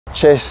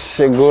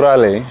Cześć,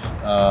 górale.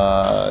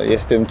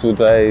 Jestem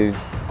tutaj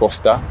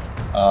Costa.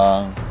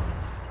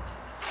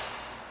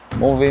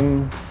 Mówię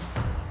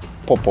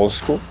po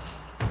polsku.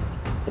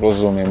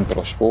 Rozumiem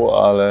troszkę,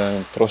 ale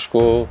troszkę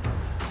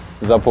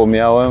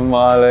zapomniałem,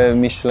 ale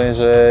myślę,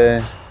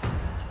 że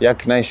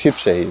jak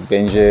najszybciej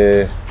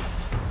będzie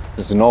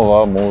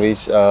znowu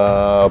mówić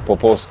po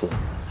polsku.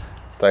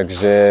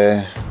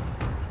 Także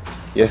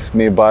jest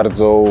mi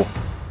bardzo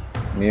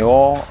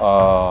miło,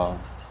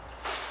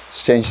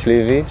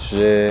 szczęśliwy,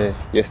 że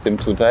jestem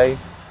tutaj.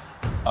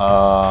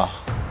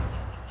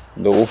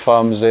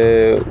 Ufam, że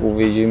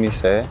uwidzimy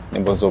się,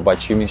 albo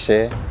zobaczymy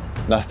się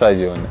na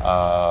stadion,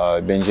 a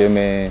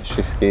będziemy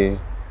wszyscy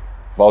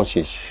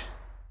walczyć.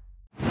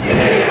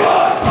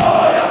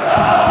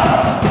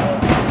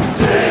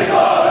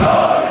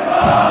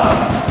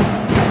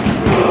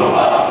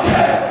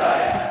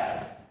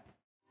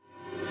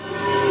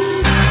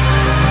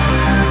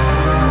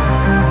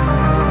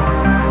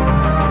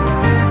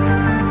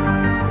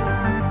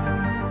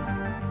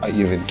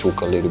 I even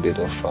took a little bit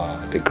of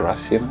the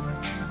grass, you know.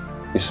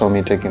 You saw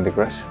me taking the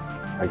grass?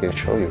 I can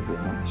show you, you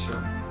know.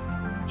 Sure.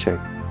 Check.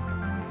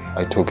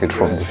 I took it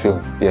from the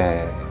field.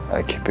 Yeah,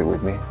 I keep it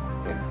with me.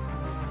 Yeah.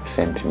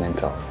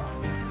 Sentimental.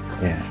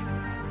 Yeah.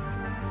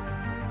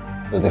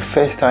 So the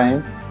first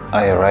time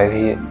I arrived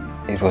here,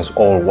 it was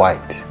all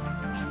white.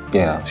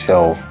 You know,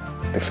 so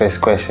the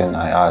first question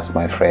I asked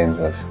my friends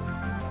was,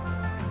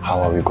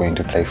 how are we going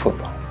to play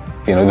football?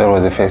 You know, that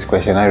was the first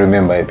question. I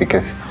remember it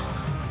because,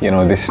 you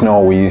know, the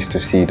snow, we used to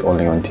see it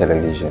only on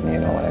television, you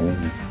know what I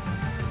mean?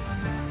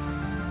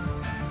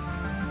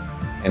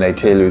 And I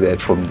tell you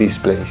that from this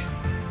place,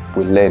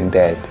 we learned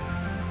that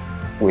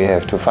we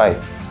have to fight.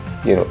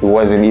 You know, it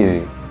wasn't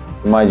easy.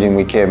 Imagine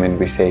we came and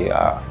we say,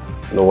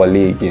 lower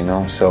league, you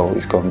know, so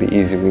it's going to be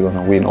easy, we're going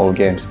to win all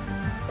games.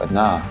 But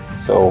nah,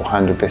 so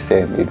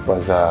 100%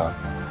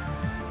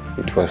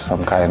 it was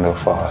some kind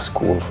of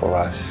school for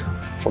us.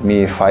 For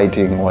me,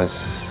 fighting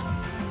was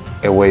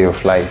a way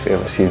of life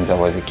ever since I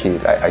was a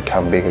kid. I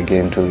come back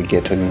again to the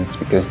ghetto needs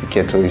because the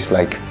ghetto is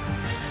like,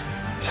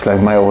 it's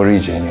like my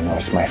origin, you know,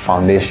 it's my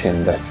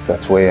foundation,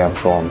 that's where I'm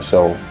from.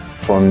 So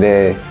from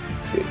there,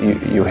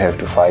 you have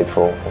to fight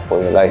for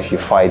your life. You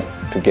fight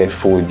to get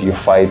food, you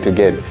fight to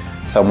get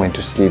somewhere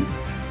to sleep.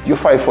 You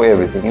fight for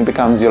everything, it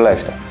becomes your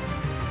lifestyle.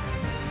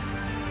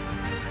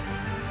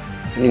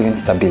 Living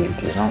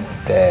stability, you know,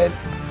 that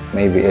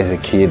maybe as a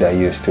kid I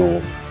used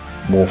to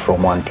move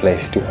from one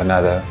place to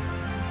another,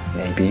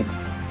 maybe,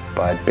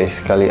 but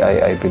basically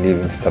I believe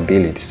in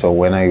stability. So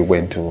when I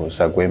went to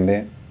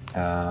Zagwembe,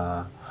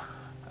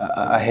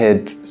 I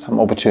had some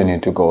opportunity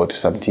to go to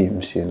some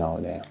teams, you know,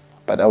 there.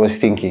 But I was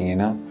thinking, you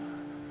know,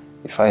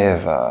 if I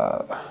have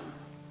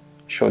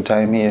short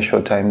time here,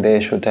 short time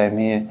there, short time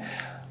here,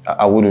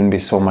 I wouldn't be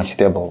so much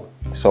stable.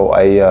 So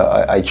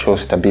I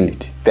chose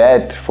stability.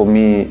 That for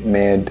me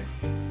made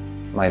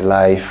my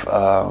life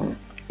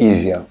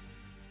easier.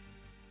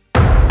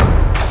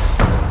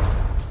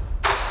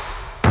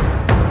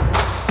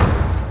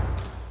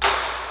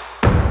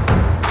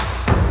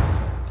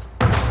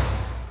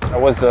 I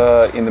was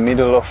in the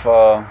middle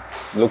of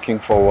looking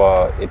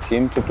for a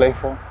team to play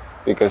for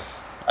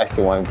because I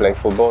still want to play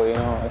football, you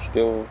know, I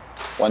still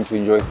want to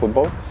enjoy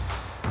football.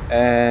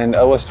 And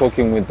I was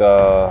talking with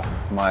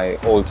my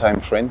old-time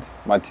friend,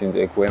 Martin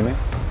Ekweme.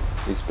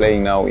 He's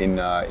playing now in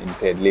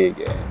third league,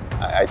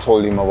 and I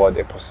told him about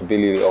the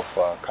possibility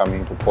of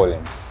coming to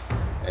Poland.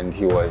 And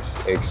he was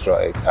extra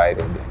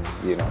excited, and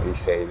you know, he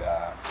said,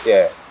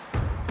 yeah,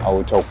 I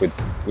will talk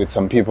with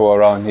some people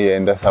around here,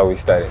 and that's how we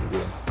started, you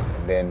know.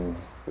 And then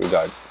we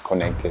got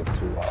connected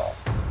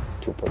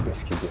to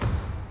Podróż.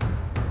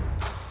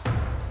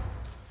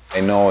 I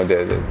know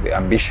the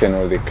ambition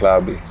of the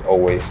club is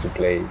always to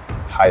play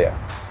higher.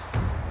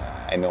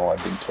 I know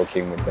I've been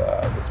talking with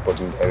the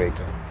sporting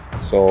director.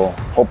 So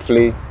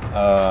hopefully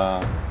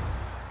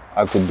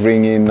I could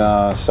bring in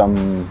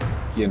some,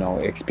 you know,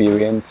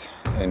 experience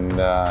and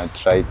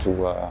try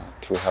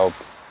to help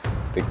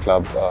the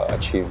club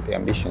achieve the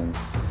ambitions.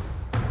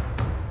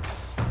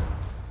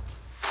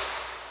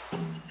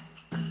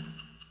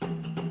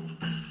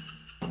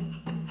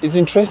 It's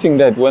interesting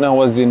that when I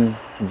was in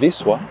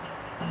Wisłę,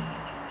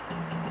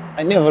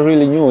 I never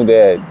really knew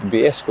that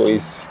Bielska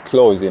is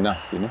close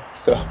enough, you know.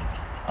 So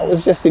I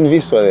was just in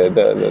Wisłę.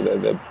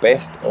 The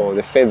best or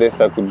the furthest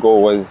I could go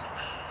was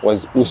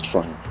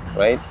Ustron,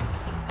 right?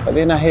 But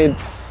then I had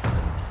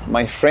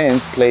my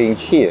friends playing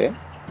here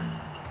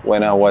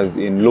when I was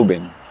in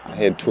Lubin. I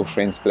had 2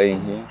 friends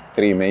playing here,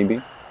 3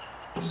 maybe.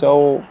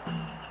 So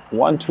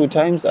 1-2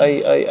 times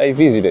I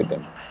visited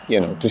them, you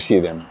know, to see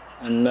them.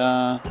 And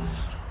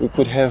we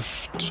could have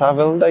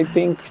traveled, I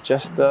think,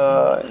 just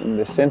in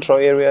the central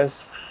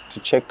areas to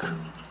check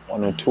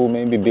 1 or 2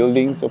 maybe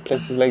buildings or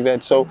places like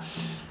that. So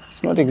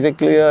it's not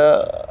exactly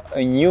a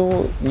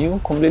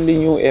completely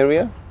new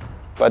area,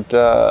 but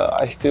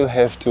I still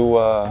have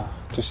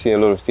to see a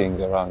lot of things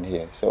around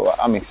here. So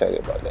I'm excited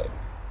about that.